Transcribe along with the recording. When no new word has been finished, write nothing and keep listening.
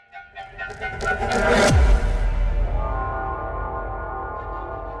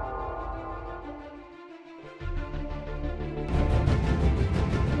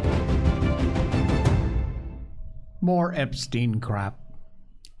More Epstein crap.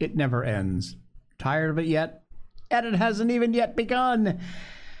 It never ends. Tired of it yet? And it hasn't even yet begun.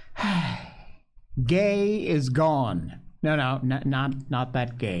 Gay is gone. No, not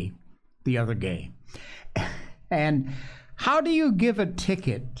that gay. The other gay. And how do you give a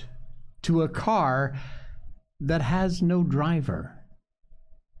ticket to a car that has no driver?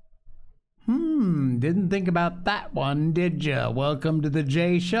 Didn't think about that one, did ya? Welcome to the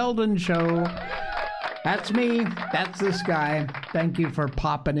Jay Sheldon Show. That's me. That's this guy. Thank you for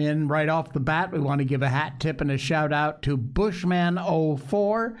popping in right off the bat. We want to give a hat tip and a shout out to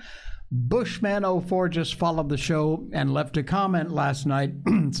Bushman04. Bushman04 just followed the show and left a comment last night.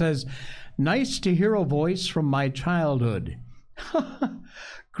 It says, nice to hear a voice from my childhood.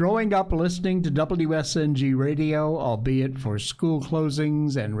 Growing up listening to WSNG radio, albeit for school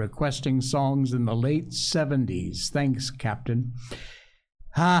closings and requesting songs in the late 70s. Thanks, Captain.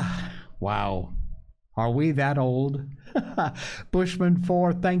 Wow. Are we that old?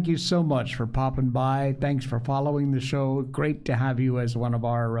 Bushman4, thank you so much for popping by. Thanks for following the show. Great to have you as one of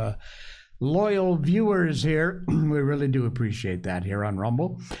our loyal viewers here. We really do appreciate that here on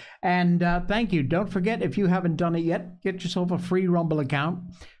Rumble. And thank you. Don't forget, if you haven't done it yet, get yourself a free Rumble account.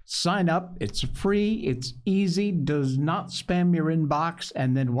 Sign up. It's free. It's easy. Does not spam your inbox.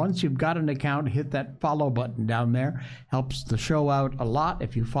 And then once you've got an account, hit that follow button down there. Helps the show out a lot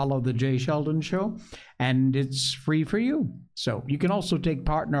if you follow the Jay Sheldon Show. And it's free for you. So you can also take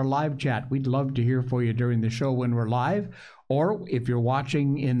part in our live chat. We'd love to hear from you during the show when we're live. Or if you're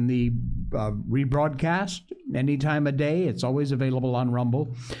watching in the rebroadcast any time of day, it's always available on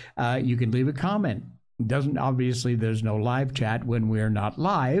Rumble. You can leave a comment. Obviously, there's no live chat when we're not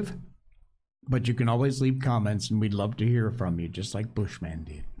live, but you can always leave comments, and we'd love to hear from you, just like Bushman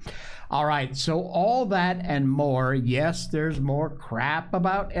did. All right, so all that and more. Yes, there's more crap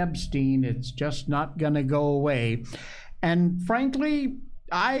about Epstein. It's just not going to go away. And frankly,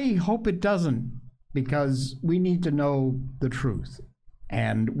 I hope it doesn't, because we need to know the truth,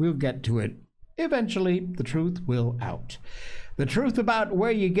 and we'll get to it. Eventually, the truth will out. The truth about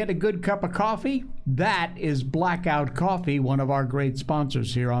where you get a good cup of coffee, that is Blackout Coffee, one of our great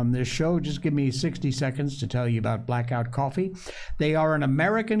sponsors here on this show. Just give me 60 seconds to tell you about Blackout Coffee. They are an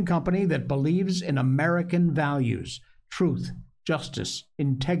American company that believes in American values: truth, justice,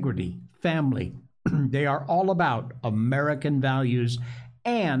 integrity, family. They are all about American values,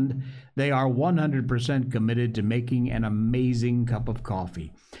 and they are 100% committed to making an amazing cup of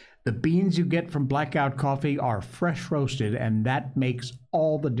coffee. The beans you get from Blackout Coffee are fresh roasted, and that makes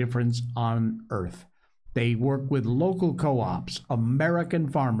all the difference on earth. They work with local co-ops, American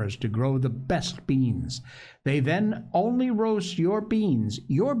farmers, to grow the best beans. They then only roast your beans,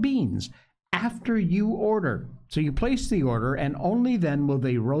 after you order. So you place the order, and only then will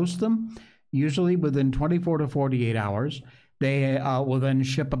they roast them, usually within 24 to 48 hours. They will then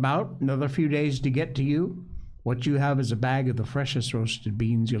ship them out another few days to get to you. What you have is a bag of the freshest roasted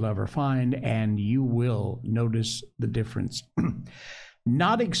beans you'll ever find, and you will notice the difference.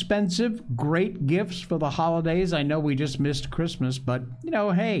 Not expensive, great gifts for the holidays. I know we just missed Christmas, but,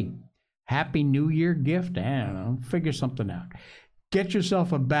 hey, Happy New Year gift. I don't know, figure something out. Get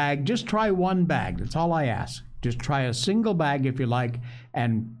yourself a bag. Just try one bag. That's all I ask. Just try a single bag if you like,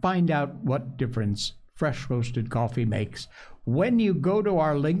 and find out what difference fresh roasted coffee makes. When you go to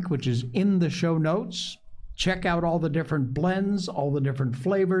our link, which is in the show notes, check out all the different blends, all the different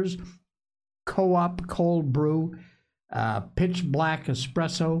flavors: Co-op Cold Brew, Pitch Black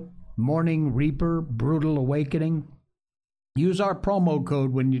Espresso, Morning Reaper, Brutal Awakening. Use our promo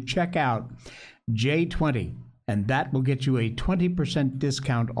code when you check out, J20, and that will get you a 20%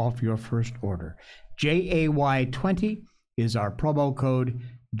 discount off your first order. JAY20 is our promo code,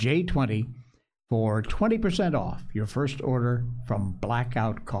 J20, for 20% off your first order from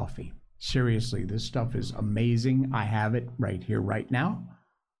Blackout Coffee. Seriously, this stuff is amazing. I have it right here, right now.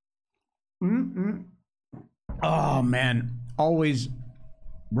 Oh, man. Always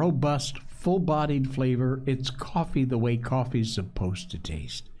robust, full-bodied flavor. It's coffee the way coffee's supposed to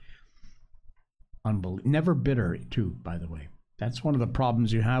taste. Unbelievable. Never bitter, too, by the way. That's one of the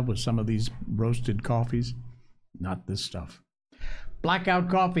problems you have with some of these roasted coffees. Not this stuff. Blackout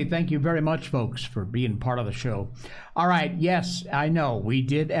Coffee, thank you very much, folks, for being part of the show. All right, yes, I know, we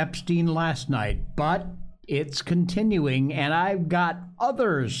did Epstein last night, but it's continuing, and I've got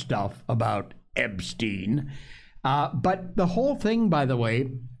other stuff about Epstein. But the whole thing, by the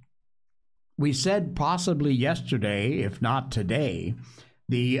way, we said possibly yesterday, if not today,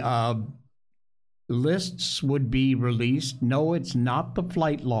 the lists would be released. No, it's not the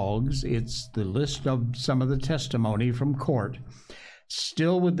flight logs. It's the list of some of the testimony from court.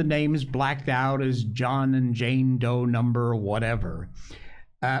 still with the names blacked out as John and Jane Doe number whatever.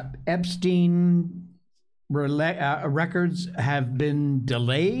 Epstein records have been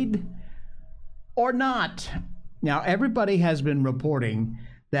delayed or not. Now, everybody has been reporting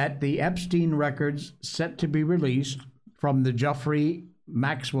that the Epstein records set to be released from the Jeffrey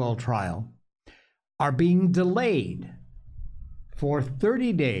Maxwell trial are being delayed for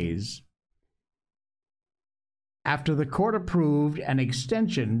 30 days after the court approved an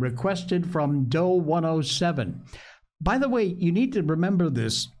extension requested from Doe 107. By the way, you need to remember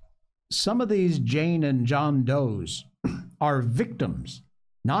this. Some of these Jane and John Does are victims,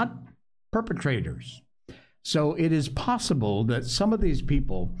 not perpetrators. So it is possible that some of these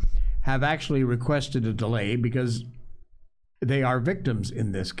people have actually requested a delay because they are victims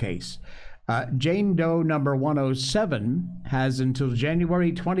in this case. Jane Doe number 107 has until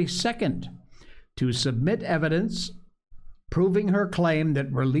January 22nd to submit evidence proving her claim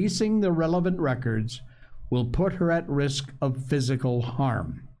that releasing the relevant records will put her at risk of physical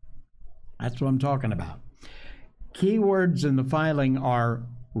harm. That's what I'm talking about. Keywords in the filing are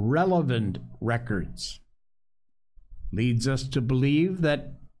relevant records. Leads us to believe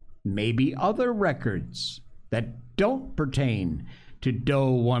that maybe other records that don't pertain to Doe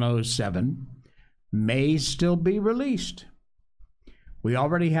 107 may still be released. We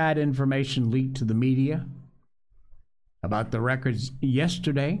already had information leaked to the media about the records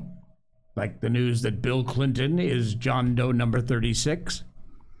yesterday, like the news that Bill Clinton is John Doe number 36,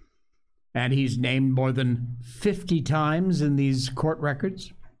 and he's named more than 50 times in these court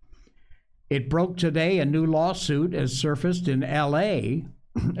records. It broke today. A new lawsuit has surfaced in L.A.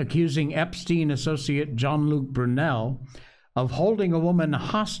 accusing Epstein associate Jean-Luc Brunel of holding a woman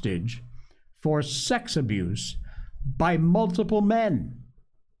hostage for sex abuse by multiple men.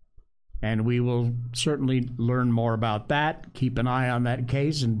 And we will certainly learn more about that, keep an eye on that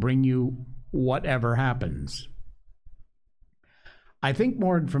case, and bring you whatever happens. I think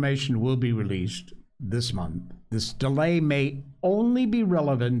more information will be released this month. This delay may only be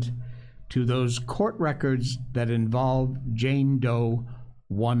relevant to those court records that involve Jane Doe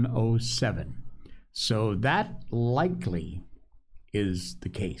 107. So that likely is the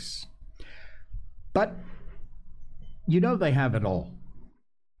case. But you know they have it all.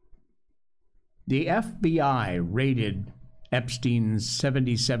 The FBI raided Epstein's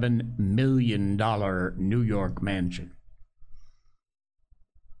 $77 million New York mansion.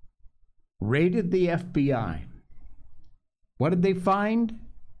 Raided the FBI. What did they find?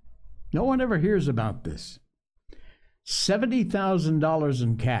 No one ever hears about this. $70,000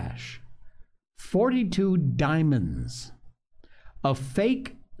 in cash, 42 diamonds, a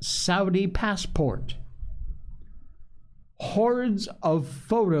fake Saudi passport, hordes of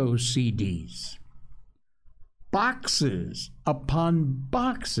photo CDs, boxes upon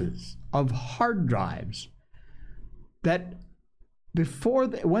boxes of hard drives that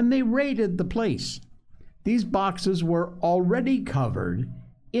when they raided the place, these boxes were already covered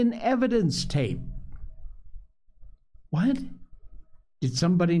in evidence tape. What? Did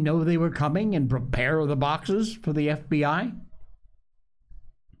somebody know they were coming and prepare the boxes for the FBI?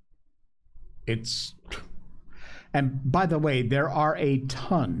 And by the way, there are a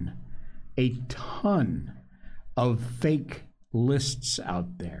ton of fake lists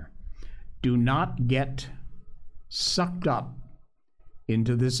out there. Do not get sucked up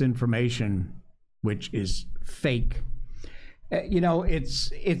into this information, which is fake.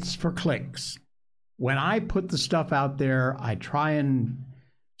 It's for clicks. When I put the stuff out there, I try and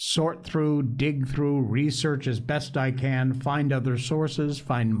sort through, dig through, research as best I can, find other sources,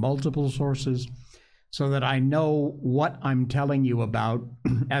 find multiple sources, so that I know what I'm telling you about,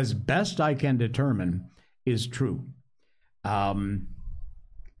 as best I can determine, is true.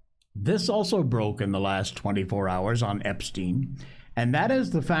 This also broke in the last 24 hours on Epstein, and that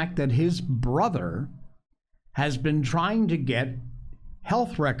is the fact that his brother has been trying to get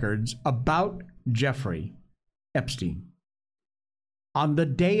health records about Jeffrey Epstein on the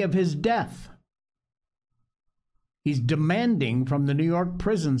day of his death. He's demanding from the New York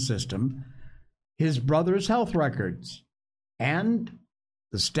prison system his brother's health records. And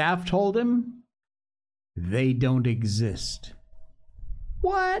the staff told him they don't exist.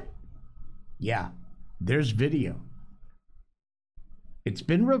 What? Yeah, there's video. It's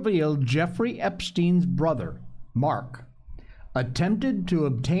been revealed Jeffrey Epstein's brother, Mark, attempted to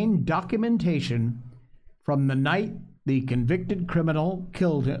obtain documentation from the night the convicted criminal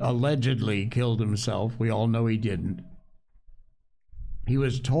allegedly killed himself. We all know he didn't. He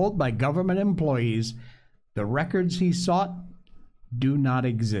was told by government employees the records he sought do not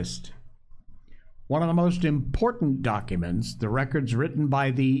exist. One of the most important documents, the records written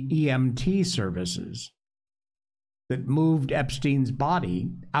by the EMT services that moved Epstein's body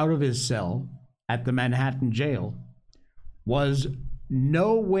out of his cell at the Manhattan jail, was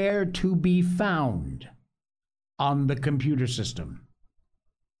nowhere to be found on the computer system.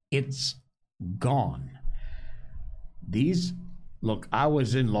 It's gone. Look, I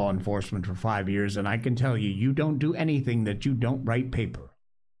was in law enforcement for 5 years, and I can tell you, you don't do anything that you don't write paper.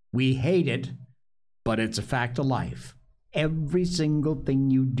 We hate it, but it's a fact of life. Every single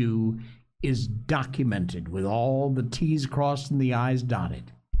thing you do is documented with all the T's crossed and the I's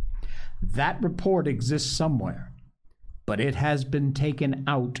dotted. That report exists somewhere, but it has been taken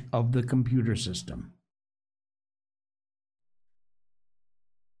out of the computer system.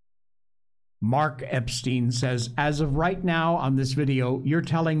 Mark Epstein says, as of right now on this video, you're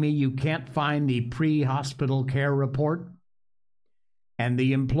telling me you can't find the pre-hospital care report? And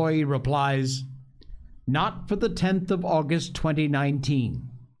the employee replies, not for the 10th of August, 2019.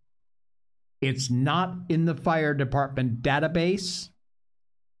 It's not in the fire department database.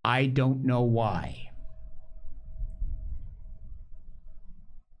 I don't know why.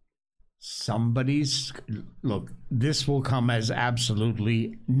 Look, this will come as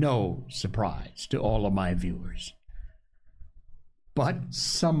absolutely no surprise to all of my viewers. But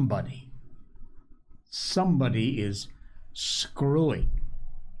somebody is screwing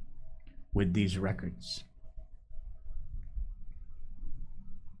with these records.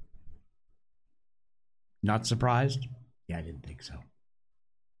 Not surprised? Yeah, I didn't think so.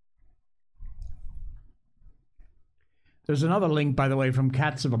 There's another link, by the way, from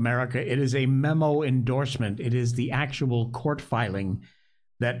Cats of America. It is a memo endorsement. It is the actual court filing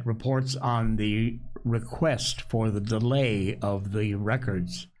that reports on the request for the delay of the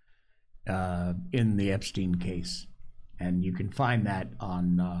records in the Epstein case. And you can find that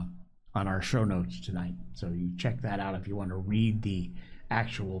on our show notes tonight. So you check that out if you want to read the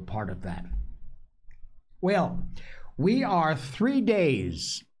actual part of that. Well, we are 3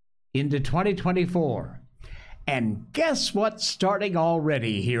 days into 2024. And guess what's starting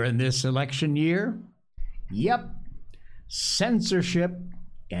already here in this election year? Yep, censorship.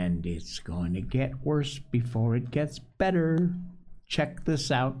 And it's going to get worse before it gets better. Check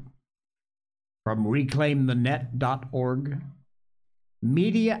this out. From reclaimthenet.org.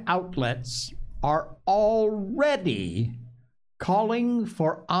 Media outlets are already calling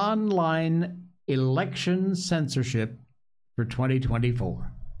for online election censorship for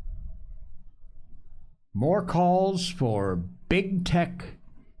 2024. More calls for big tech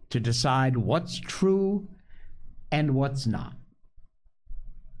to decide what's true and what's not.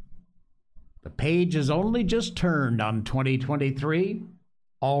 The page has only just turned on 2023.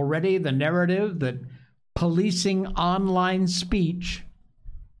 Already the narrative that policing online speech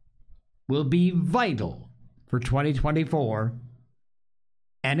will be vital for 2024,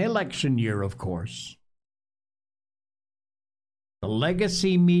 an election year, of course. The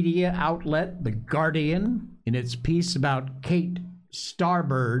legacy media outlet, The Guardian, in its piece about Kate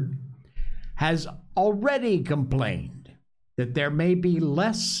Starbird, has already complained that there may be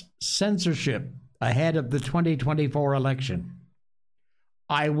less censorship ahead of the 2024 election.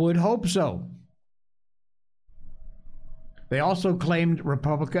 I would hope so. They also claimed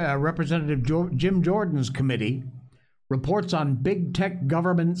Representative Jim Jordan's committee reports on big tech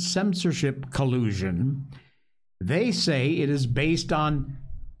government censorship collusion. They say it is based on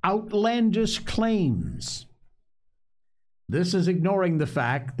outlandish claims. This is ignoring the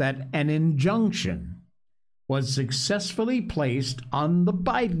fact that an injunction was successfully placed on the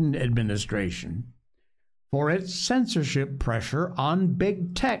Biden administration for its censorship pressure on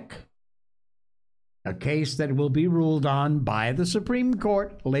big tech, a case that will be ruled on by the Supreme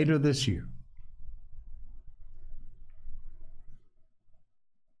Court later this year.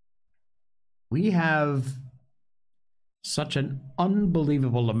 We have such an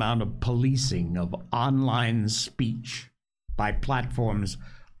unbelievable amount of policing of online speech by platforms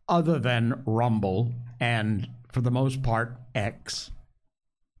other than Rumble and, for the most part, X.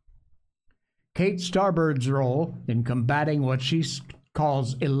 Kate Starbird's role in combating what she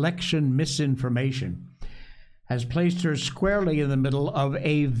calls election misinformation has placed her squarely in the middle of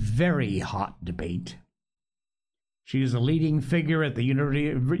a very hot debate. She is a leading figure at the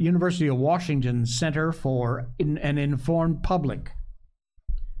University of Washington Center for an Informed Public.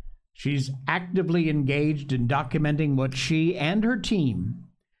 She's actively engaged in documenting what she and her team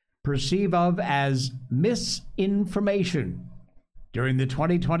perceive of as misinformation during the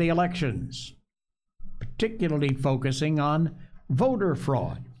 2020 elections, particularly focusing on voter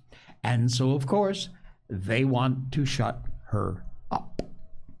fraud. And so, of course, they want to shut her up.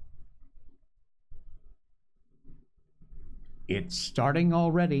 It's starting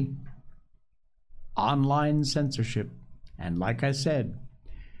already. Online censorship. And like I said,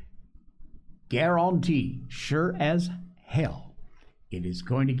 guarantee, sure as hell, it is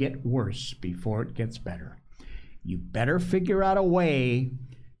going to get worse before it gets better. You better figure out a way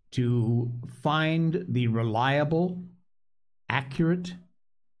to find the reliable, accurate,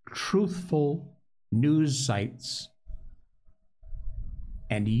 truthful news sites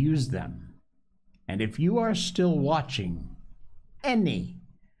and use them. And if you are still watching any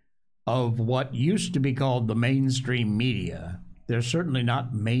of what used to be called the mainstream media, they're certainly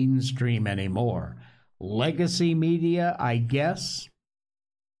not mainstream anymore. Legacy media, I guess.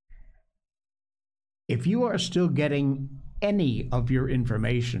 If you are still getting any of your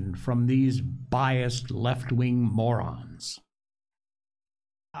information from these biased left-wing morons,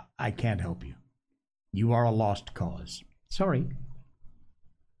 I can't help you. You are a lost cause. Sorry.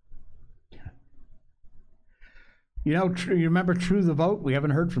 You know, you remember True the Vote? We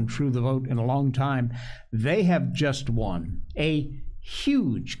haven't heard from True the Vote in a long time. They have just won a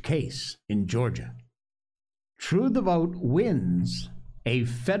huge case in Georgia. True the Vote wins a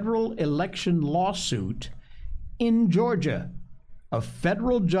federal election lawsuit in Georgia. A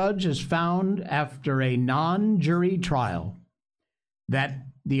federal judge has found, after a non-jury trial, that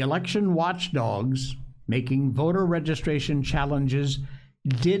the election watchdogs making voter registration challenges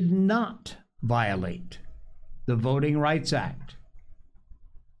did not violate the Voting Rights Act.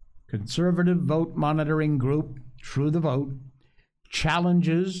 Conservative vote monitoring group, True the Vote,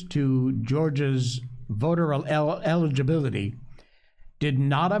 challenges to Georgia's voter eligibility did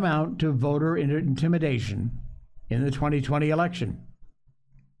not amount to voter intimidation in the 2020 election.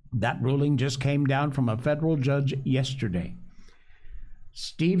 That ruling just came down from a federal judge yesterday.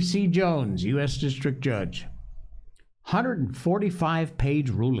 Steve C. Jones, U.S. District Judge. 145-page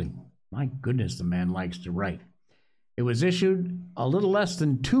ruling. My goodness, the man likes to write. It was issued a little less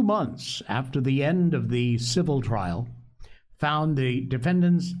than 2 months after the end of the civil trial, found the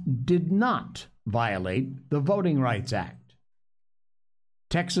defendants did not violate the Voting Rights Act.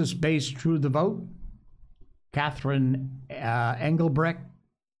 Texas-based True the Vote, Catherine Engelbrecht,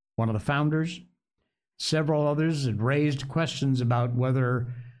 one of the founders, several others had raised questions about whether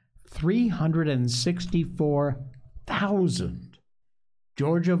 364,000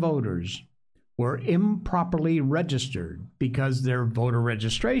 Georgia voters were improperly registered because their voter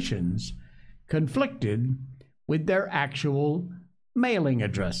registrations conflicted with their actual mailing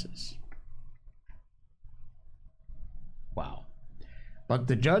addresses. Wow. But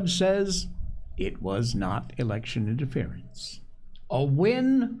the judge says it was not election interference. A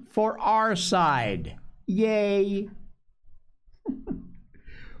win for our side. Yay.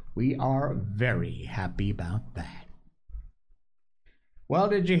 We are very happy about that. Well,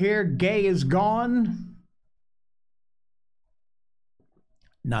 did you hear Gay is gone?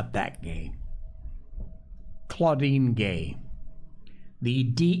 Not that Gay. Claudine Gay, the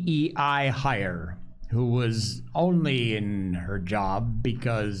DEI hire, who was only in her job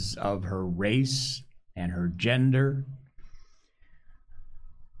because of her race and her gender.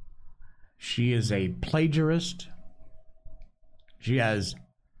 She is a plagiarist. She has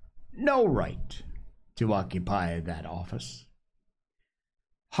no right to occupy that office.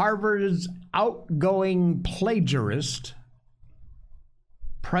 Harvard's outgoing plagiarist,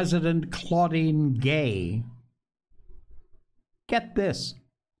 President Claudine Gay, get this,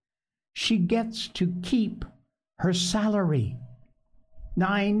 she gets to keep her salary,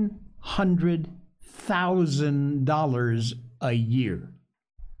 $900,000 a year,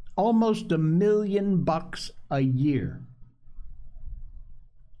 almost $1 million a year.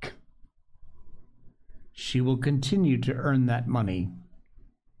 She will continue to earn that money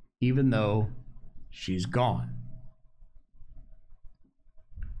even though she's gone.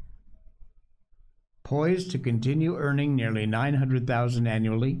 Poised to continue earning nearly $900,000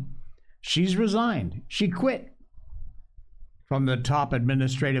 annually, she's resigned. She quit. From the top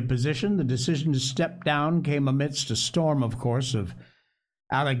administrative position, the decision to step down came amidst a storm, of course, of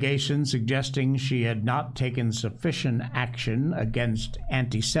allegations suggesting she had not taken sufficient action against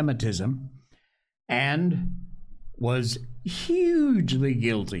anti-Semitism and was hugely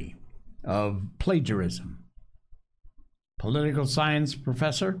guilty of plagiarism. Political science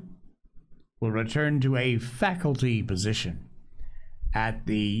professor will return to a faculty position at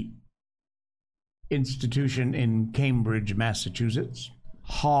the institution in Cambridge, Massachusetts,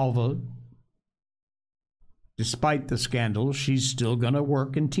 Harvard. Despite the scandal, she's still going to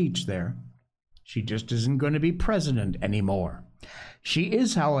work and teach there. She just isn't going to be president anymore. She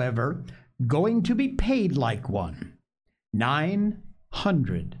is, however, going to be paid like one.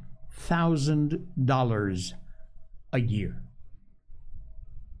 $900,000 a year.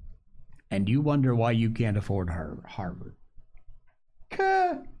 And you wonder why you can't afford Harvard.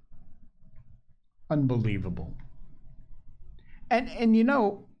 Unbelievable. And you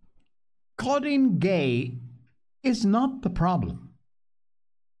know, Claudine Gay is not the problem.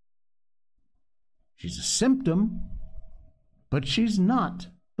 She's a symptom, but she's not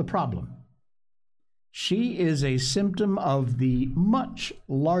the problem. She is a symptom of the much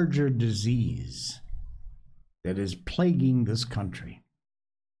larger disease that is plaguing this country.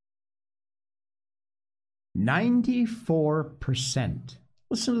 94%,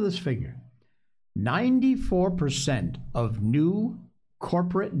 listen to this figure, 94% of new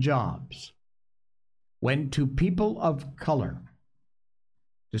corporate jobs went to people of color,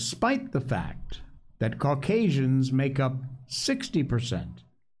 despite the fact that Caucasians make up 60%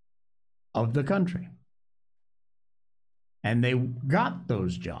 of the country. And they got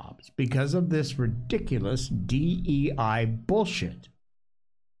those jobs because of this ridiculous DEI bullshit.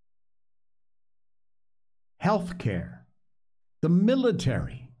 Healthcare, the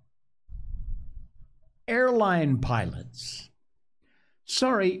military, airline pilots.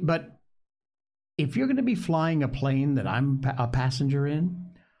 Sorry, but if you're going to be flying a plane that I'm a passenger in,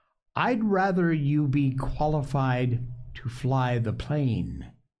 I'd rather you be qualified to fly the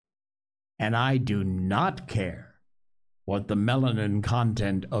plane. And I do not care what the melanin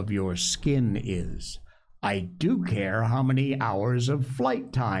content of your skin is. I do care how many hours of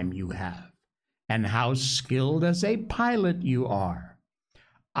flight time you have and how skilled as a pilot you are.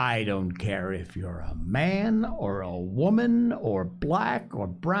 I don't care if you're a man or a woman or black or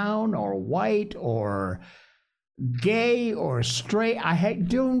brown or white or gay or straight. I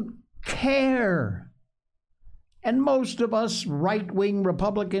don't care. And most of us right-wing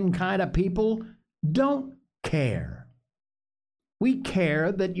Republican kind of people don't care. We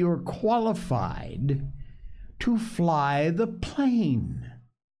care that you're qualified to fly the plane.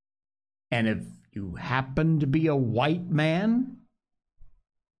 And if you happen to be a white man,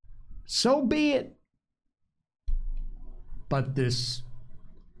 so be it. But this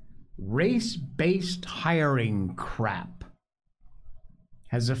race-based hiring crap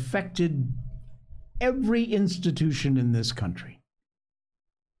has affected every institution in this country.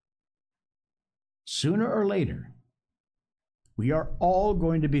 Sooner or later, we are all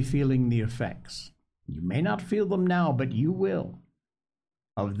going to be feeling the effects. You may not feel them now, but you will,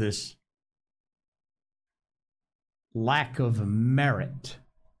 of this lack of merit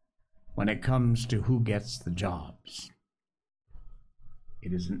when it comes to who gets the jobs.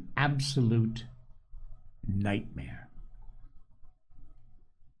 It is an absolute nightmare.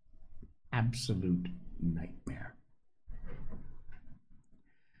 Absolute nightmare.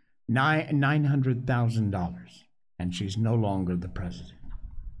 $900,000. And she's no longer the president.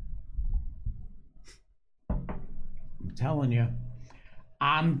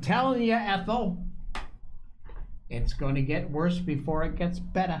 I'm telling you, Ethel, it's going to get worse before it gets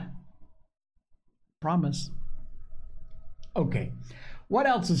better. Promise. Okay, what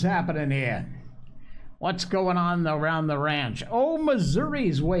else is happening here? What's going on around the ranch? Oh,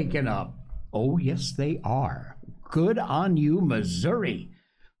 Missouri's waking up. Oh, yes, they are. Good on you, Missouri.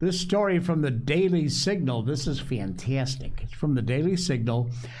 This story from the Daily Signal, this is fantastic. It's from the Daily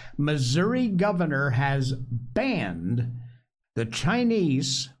Signal. Missouri governor has banned the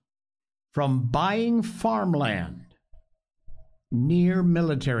Chinese from buying farmland near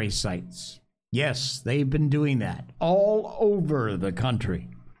military sites. Yes, they've been doing that all over the country.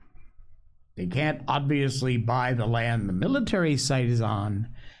 They can't obviously buy the land the military site is on,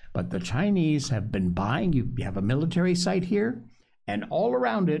 but the Chinese have been buying. You have a military site here? And all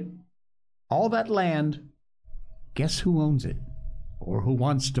around it, all that land, guess who owns it? Or who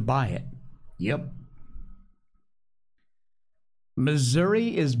wants to buy it? Yep.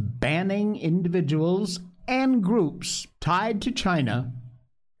 Missouri is banning individuals and groups tied to China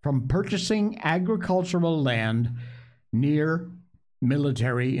from purchasing agricultural land near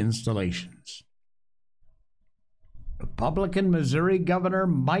military installations. Republican Missouri Governor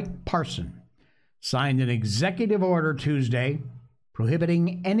Mike Parson signed an executive order Tuesday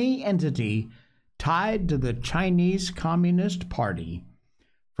prohibiting any entity tied to the Chinese Communist Party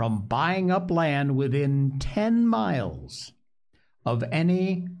from buying up land within 10 miles of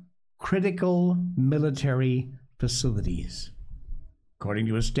any critical military facilities, according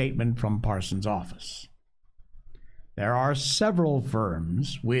to a statement from Parsons' office. There are several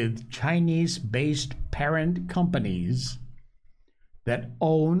firms with Chinese-based parent companies that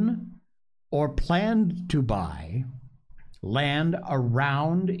own or plan to buy land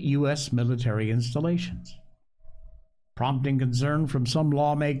around U.S. military installations, prompting concern from some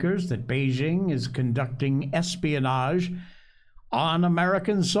lawmakers that Beijing is conducting espionage on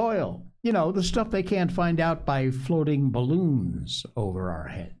American soil. You know, the stuff they can't find out by floating balloons over our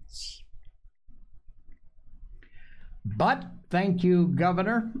heads. But thank you,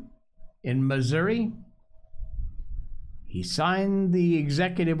 Governor in Missouri. He signed the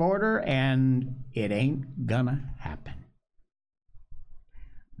executive order, and it ain't gonna happen.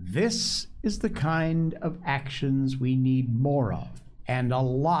 This is the kind of actions we need more of, and a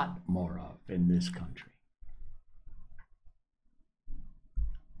lot more of in this country.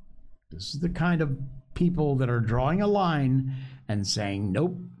 This is the kind of people that are drawing a line and saying,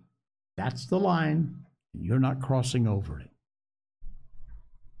 nope, that's the line, and you're not crossing over it.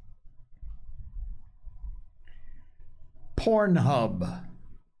 Pornhub.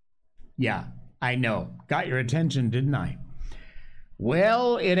 Yeah, I know. Got your attention, didn't I?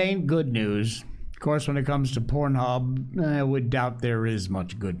 Well, it ain't good news. Of course, when it comes to Pornhub, I would doubt there is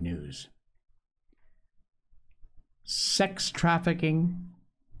much good news. Sex trafficking,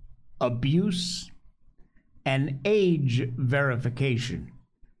 abuse, and age verification.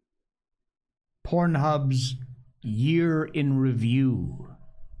 Pornhub's year in review.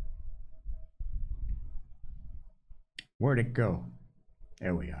 Where'd it go?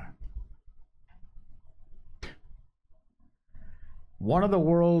 There we are. One of the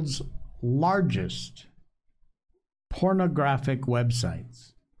world's largest pornographic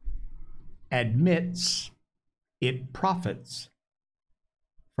websites admits it profits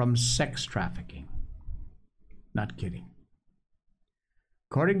from sex trafficking. Not kidding.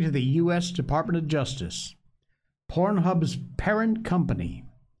 According to the U.S. Department of Justice, Pornhub's parent company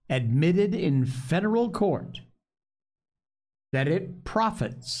admitted in federal court that it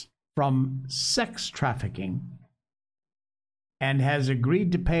profits from sex trafficking and has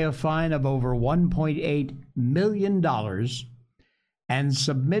agreed to pay a fine of over $1.8 million and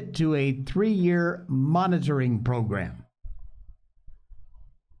submit to a 3-year monitoring program.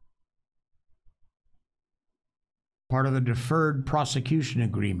 Part of the Deferred Prosecution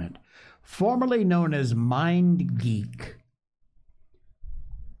Agreement, formerly known as MindGeek.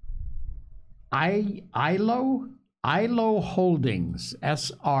 ILO Holdings,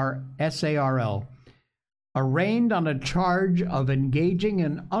 SARL, arraigned on a charge of engaging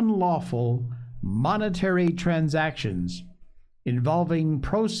in unlawful monetary transactions involving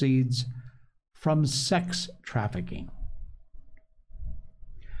proceeds from sex trafficking.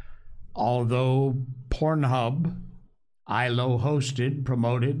 Although Pornhub, ILO hosted,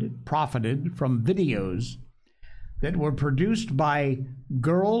 promoted, profited from videos that were produced by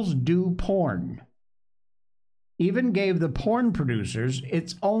Girls Do Porn, even gave the porn producers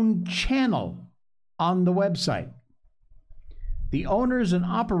its own channel on the website. The owners and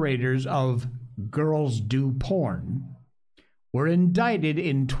operators of Girls Do Porn were indicted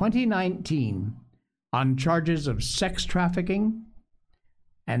in 2019 on charges of sex trafficking,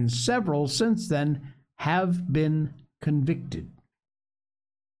 and several since then have been convicted.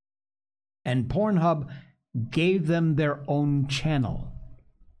 And Pornhub gave them their own channel.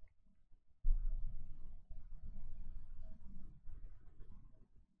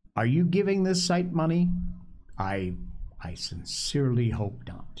 Are you giving this site money? I sincerely hope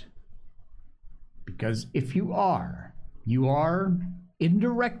not. Because if you are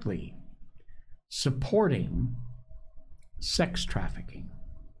indirectly supporting sex trafficking.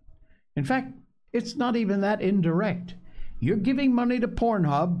 In fact, it's not even that indirect. You're giving money to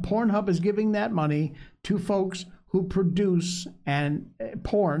Pornhub. Pornhub is giving that money to folks who produce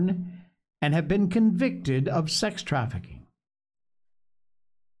porn and have been convicted of sex trafficking,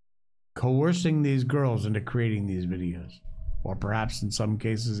 coercing these girls into creating these videos, or perhaps in some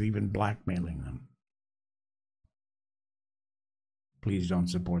cases even blackmailing them. Please don't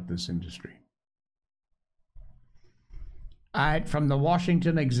support this industry. All right, from the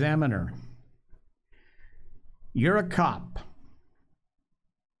Washington Examiner. You're a cop.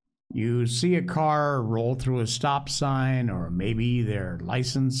 You see a car roll through a stop sign, or maybe their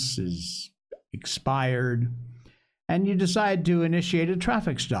license is expired, and you decide to initiate a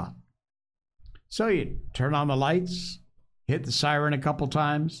traffic stop. So you turn on the lights, hit the siren a couple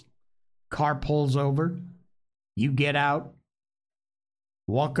times, car pulls over, you get out,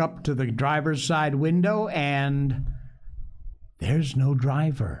 walk up to the driver's side window, and there's no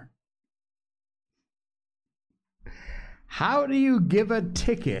driver. How do you give a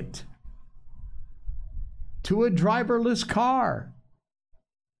ticket to a driverless car?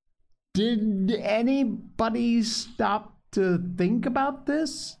 Did anybody stop to think about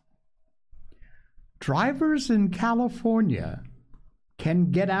this? Drivers in California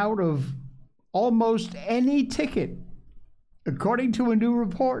can get out of almost any ticket, according to a new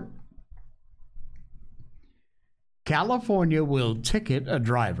report. California will ticket a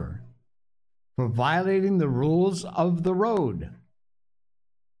driver for violating the rules of the road.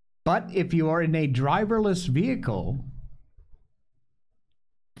 But if you are in a driverless vehicle,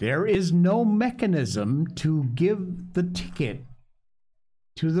 there is no mechanism to give the ticket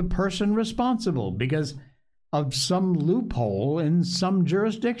to the person responsible because of some loophole in some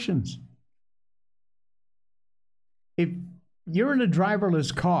jurisdictions. If you're in a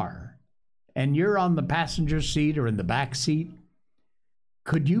driverless car and you're on the passenger seat or in the back seat,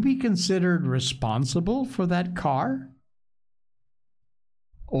 could you be considered responsible for that car?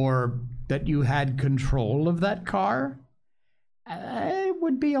 Or that you had control of that car? It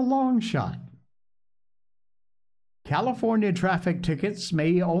would be a long shot. California traffic tickets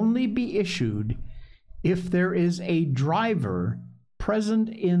may only be issued if there is a driver present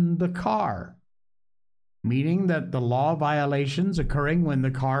in the car, meaning that the law violations occurring when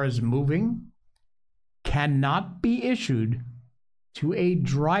the car is moving cannot be issued to a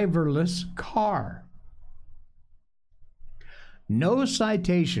driverless car. No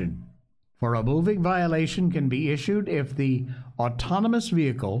citation for a moving violation can be issued if the autonomous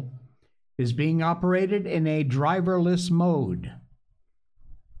vehicle is being operated in a driverless mode.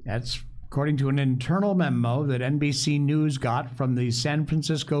 That's according to an internal memo that NBC News got from the San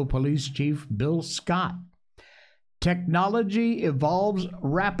Francisco Police Chief Bill Scott. Technology evolves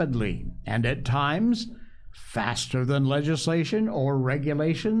rapidly, and at times, faster than legislation or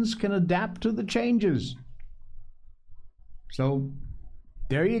regulations can adapt to the changes. So,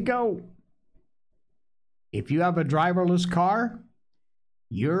 there you go. If you have a driverless car,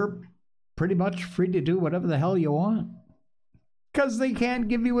 you're pretty much free to do whatever the hell you want. Because they can't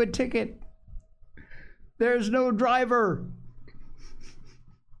give you a ticket. There's no driver.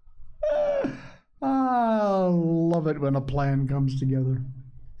 I love it when a plan comes together.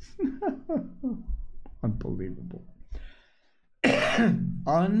 Unbelievable.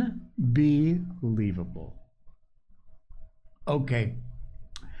 Unbelievable. Okay.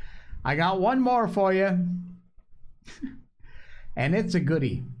 I got one more for you. And it's a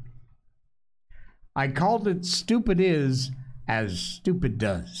goodie. I called it Stupid Is as Stupid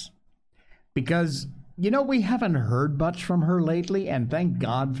Does. Because, we haven't heard much from her lately, and thank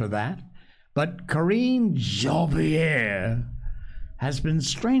God for that. But Karine Jean-Pierre has been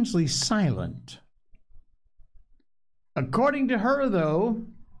strangely silent. According to her, though,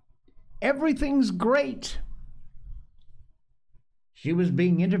 everything's great. She was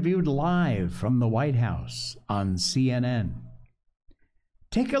being interviewed live from the White House on CNN.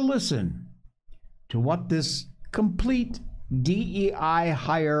 Take a listen to what this complete DEI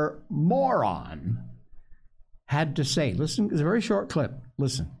hire moron had to say. Listen, it's a very short clip.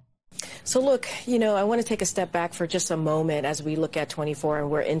 Listen. So look, I want to take a step back for just a moment as we look at 24, and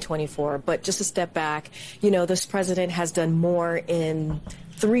we're in 24, but just a step back. This president has done more in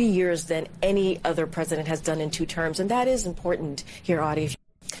 3 years than any other president has done in 2 terms, and that is important here, Audie.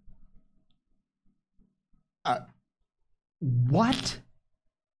 What?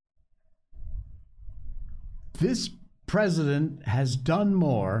 This president has done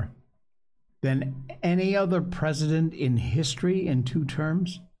more than any other president in history in 2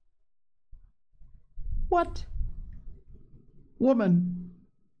 terms? What? Woman,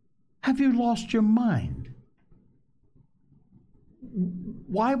 have you lost your mind?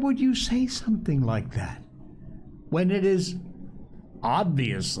 Why would you say something like that when it is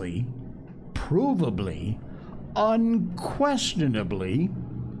obviously, provably, unquestionably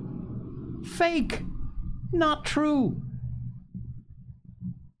fake, not true,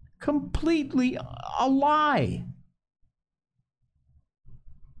 completely a lie?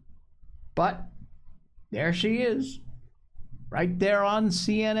 But there she is, right there on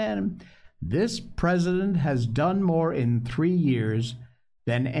CNN. This president has done more in 3 years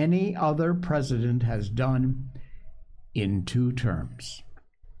than any other president has done in 2 terms.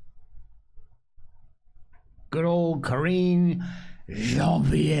 Good old Karine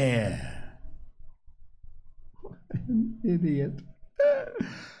Jean-Pierre. An idiot.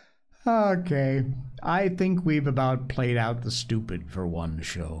 Okay, I think we've about played out the stupid for one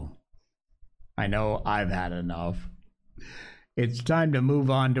show. I know I've had enough. It's time to move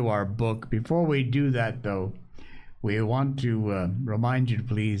on to our book. Before we do that, though, we want to remind you to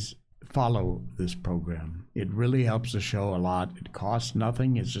please follow this program. It really helps the show a lot. It costs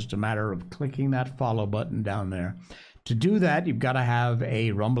nothing. It's just a matter of clicking that follow button down there. To do that, you've got to have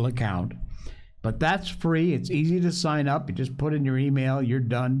a Rumble account. But that's free. It's easy to sign up. You just put in your email. You're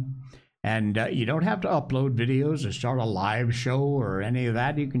done. And you don't have to upload videos or start a live show or any of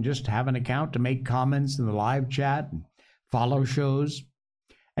that. You can just have an account to make comments in the live chat and follow shows.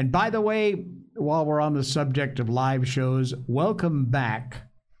 And by the way, while we're on the subject of live shows, welcome back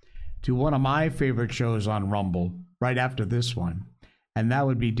to one of my favorite shows on Rumble right after this one, and that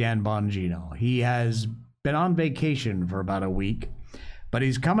would be Dan Bongino. He has been on vacation for about a week, but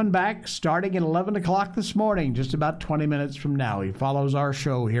he's coming back starting at 11 o'clock this morning, just about 20 minutes from now. He follows our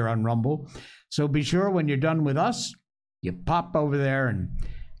show here on Rumble. So be sure when you're done with us, you pop over there and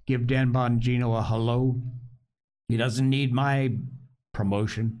give Dan Bongino a hello. He doesn't need my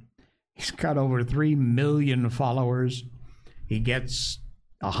promotion. He's got over 3 million followers. He gets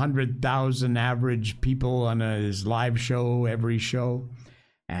 100,000 average people on his live show, every show.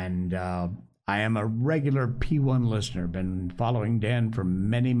 And I am a regular P1 listener, been following Dan for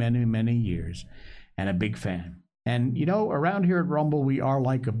many, many, many years, and a big fan. And, you know, around here at Rumble, we are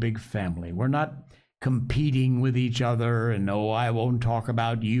like a big family. We're not competing with each other and, oh, I won't talk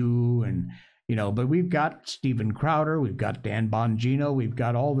about you. And, you know, but we've got Steven Crowder, we've got Dan Bongino, we've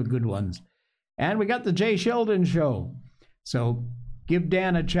got all the good ones. And we got the Jay Sheldon Show. So give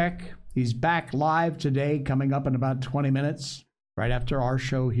Dan a check. He's back live today, coming up in about 20 minutes, right after our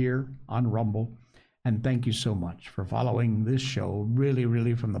show here on Rumble. And thank you so much for following this show. Really,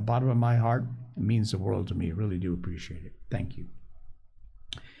 really, from the bottom of my heart, it means the world to me. I really do appreciate it. Thank you.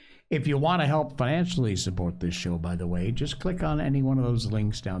 If you want to help financially support this show, by the way, just click on any one of those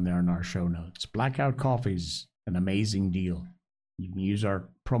links down there in our show notes. Blackout Coffee's an amazing deal. You can use our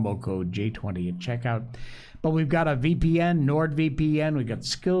promo code J20 at checkout. But we've got a VPN, NordVPN. We got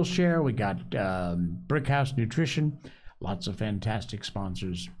Skillshare. We got Brickhouse Nutrition. Lots of fantastic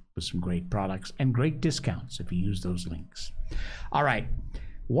sponsors with some great products and great discounts if you use those links. All right.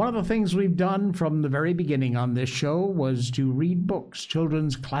 One of the things we've done from the very beginning on this show was to read books,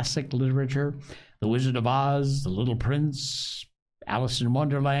 children's classic literature, The Wizard of Oz, The Little Prince, Alice in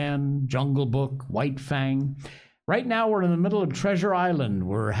Wonderland, Jungle Book, White Fang. Right now we're in the middle of Treasure Island.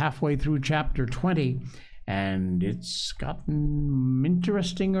 We're halfway through chapter 20, and it's gotten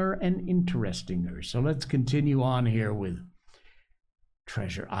interestinger and interestinger. So let's continue on here with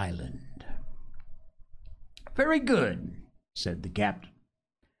Treasure Island. Very good, said the captain.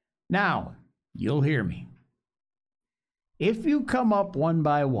 Now, you'll hear me. If you come up one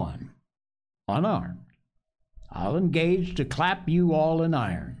by one, unarmed, I'll engage to clap you all in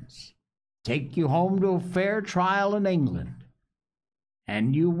irons, take you home to a fair trial in England.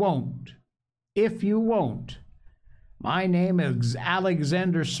 And you won't. If you won't. My name is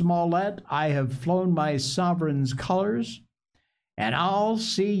Alexander Smollett. I have flown my sovereign's colors, and I'll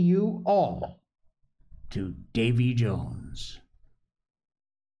see you all to Davy Jones.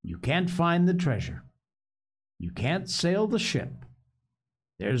 You can't find the treasure. You can't sail the ship.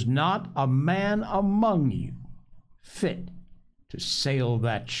 There's not a man among you fit to sail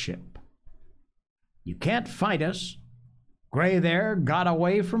that ship. You can't fight us. Gray there got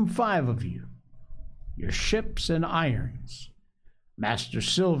away from 5 of you. Your ship's in irons. Master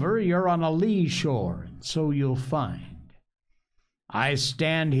Silver, you're on a lee shore, and so you'll find. I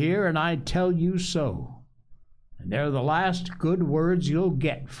stand here and I tell you so. And they're the last good words you'll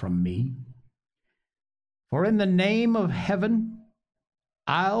get from me. For in the name of heaven,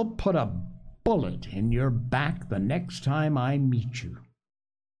 I'll put a bullet in your back the next time I meet you.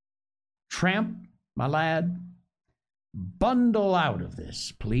 Tramp, my lad, bundle out of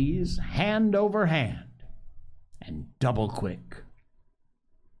this, please, hand over hand, and double quick.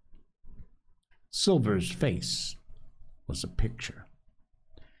 Silver's face was a picture.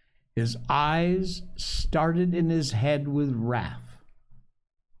 His eyes started in his head with wrath.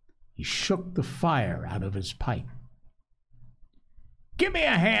 He shook the fire out of his pipe. "Give me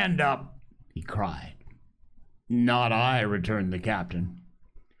a hand up," he cried. "Not I," returned the captain.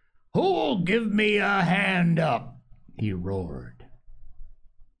 "Who'll give me a hand up?" he roared.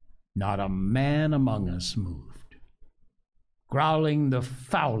 Not a man among us moved, growling the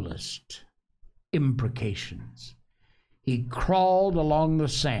foulest imprecations. He crawled along the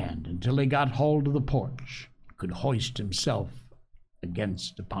sand until he got hold of the porch, could hoist himself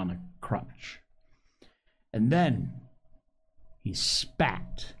upon a crutch. And then he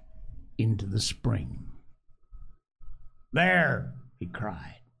spat into the spring. "There," he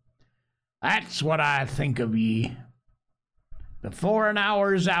cried. "That's what I think of ye. Before an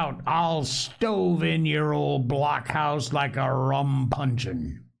hour's out, I'll stove in your old blockhouse like a rum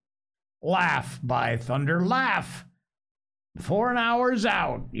puncheon. Laugh, by thunder, laugh! Before an hour's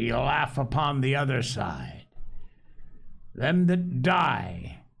out, ye laugh upon the other side. Them that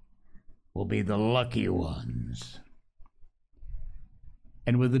die will be the lucky ones."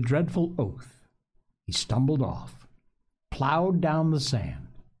 And with a dreadful oath, he stumbled off, plowed down the sand,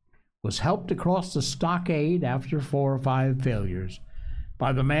 was helped across the stockade after 4 or 5 failures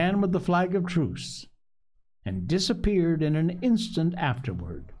by the man with the flag of truce, and disappeared in an instant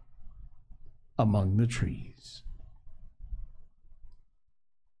afterward among the trees.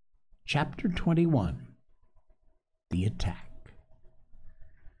 Chapter 21. The Attack.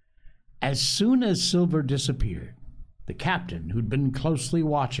 As soon as Silver disappeared, the captain, who'd been closely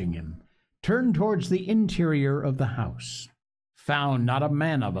watching him, turned towards the interior of the house, found not a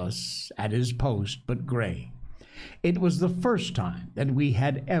man of us at his post but Gray. It was the first time that we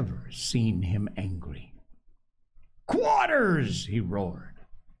had ever seen him angry. "Quarters!" he roared.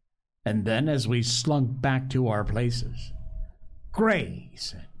 And then, as we slunk back to our places, "Gray," he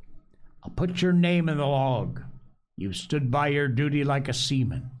said, "I'll put your name in the log. You stood by your duty like a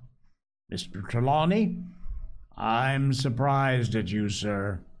seaman. Mr. Trelawney, I'm surprised at you,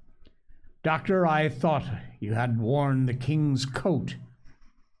 sir. Doctor, I thought you had worn the king's coat.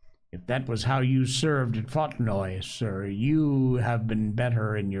 If that was how you served at Fontenoy, sir, you have been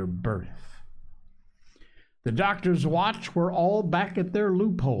better in your berth." The doctor's watch were all back at their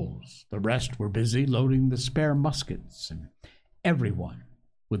loopholes. The rest were busy loading the spare muskets, and everyone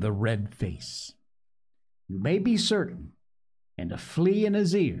with a red face. You may be certain, and a flea in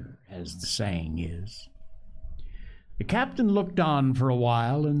his ear, as the saying is. The captain looked on for a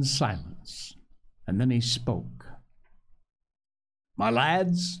while in silence, and then he spoke. "My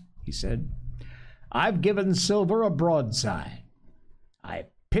lads," he said, "I've given Silver a broadside. I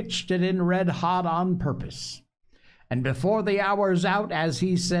pitched it in red hot on purpose, and before the hour's out, as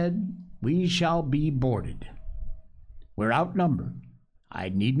he said, we shall be boarded. We're outnumbered, I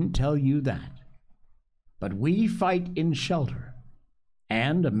needn't tell you that. But we fight in shelter,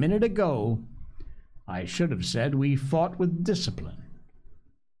 and a minute ago I should have said we fought with discipline.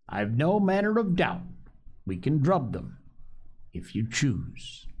 I've no manner of doubt we can drub them, if you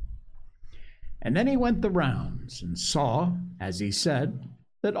choose." And then he went the rounds and saw, as he said,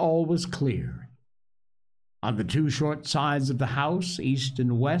 that all was clear. On the two short sides of the house, east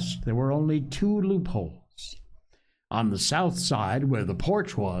and west, there were only 2 loopholes. On the south side, where the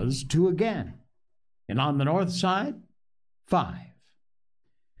porch was, 2 again, and on the north side, 5.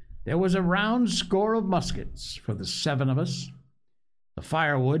 There was a round score of muskets for the 7 of us. The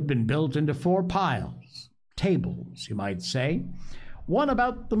firewood been built into 4 piles, tables, you might say, one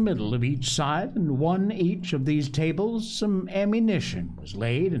about the middle of each side, and one each of these tables some ammunition was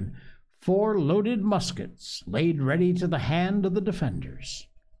laid, and 4 loaded muskets laid ready to the hand of the defenders.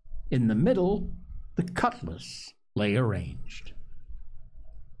 In the middle, the cutlass lay arranged.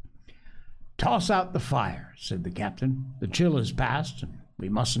 "Toss out the fire," said the captain. "The chill is past, and we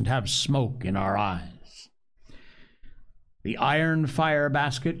mustn't have smoke in our eyes." The iron fire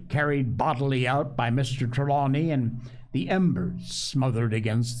basket carried bodily out by Mr. Trelawney, and the embers smothered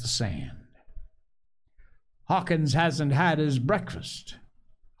against the sand. "Hawkins hasn't had his breakfast.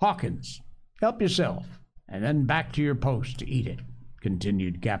 Hawkins, help yourself, and then back to your post to eat it,"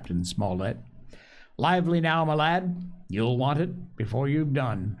 continued Captain Smollett. "Lively now, my lad. You'll want it before you've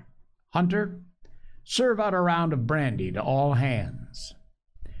done. Hunter, serve out a round of brandy to all hands."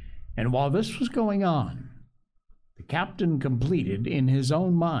 And while this was going on, the captain completed in his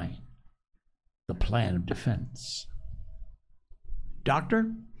own mind the plan of defense.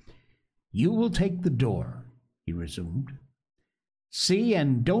 "Doctor, you will take the door," he resumed. "See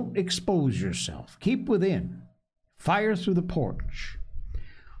and don't expose yourself. Keep within. Fire through the porch.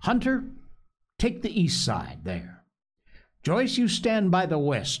 Hunter, take the east side there. Joyce, you stand by the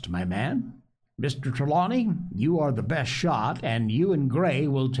west, my man. Mr. Trelawney, you are the best shot, and you and Gray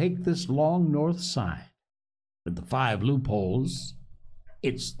will take this long north side. With the 5 loopholes,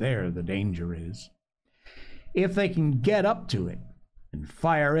 it's there the danger is. If they can get up to it and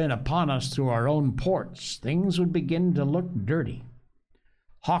fire in upon us through our own ports, things would begin to look dirty.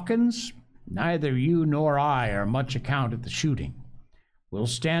 Hawkins, neither you nor I are much account at the shooting. We'll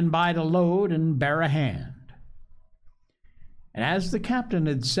stand by to load and bear a hand." And as the captain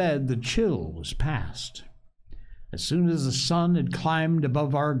had said, the chill was past. As soon as the sun had climbed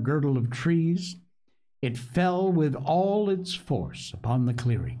above our girdle of trees, it fell with all its force upon the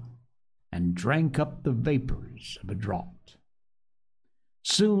clearing, and drank up the vapors of a draught.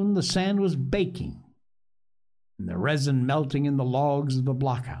 Soon the sand was baking, and the resin melting in the logs of the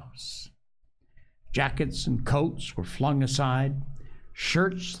blockhouse. Jackets and coats were flung aside,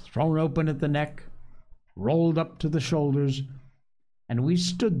 shirts thrown open at the neck, rolled up to the shoulders, and we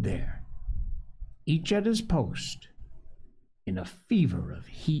stood there, each at his post, in a fever of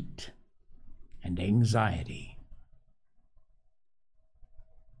heat and anxiety.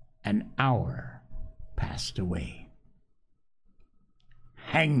 An hour passed away.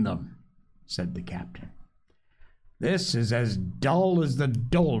 "Hang them," said the captain. "This is as dull as the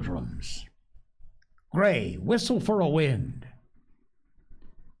doldrums. Gray, whistle for a wind."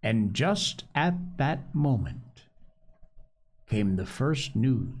 And just at that moment came the first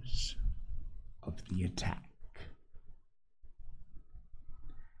news of the attack.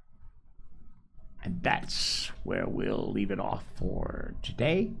 And that's where we'll leave it off for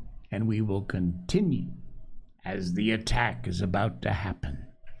today, and we will continue as the attack is about to happen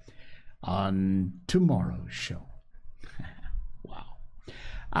on tomorrow's show. Wow.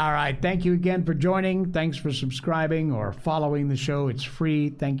 All right. Thank you again for joining. Thanks for subscribing or following the show. It's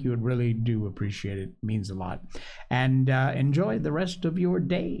free. Thank you. I really do appreciate it. It means a lot. And enjoy the rest of your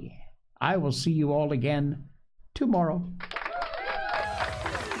day. I will see you all again tomorrow.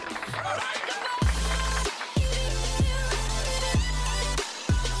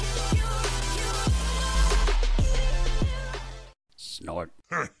 Snort.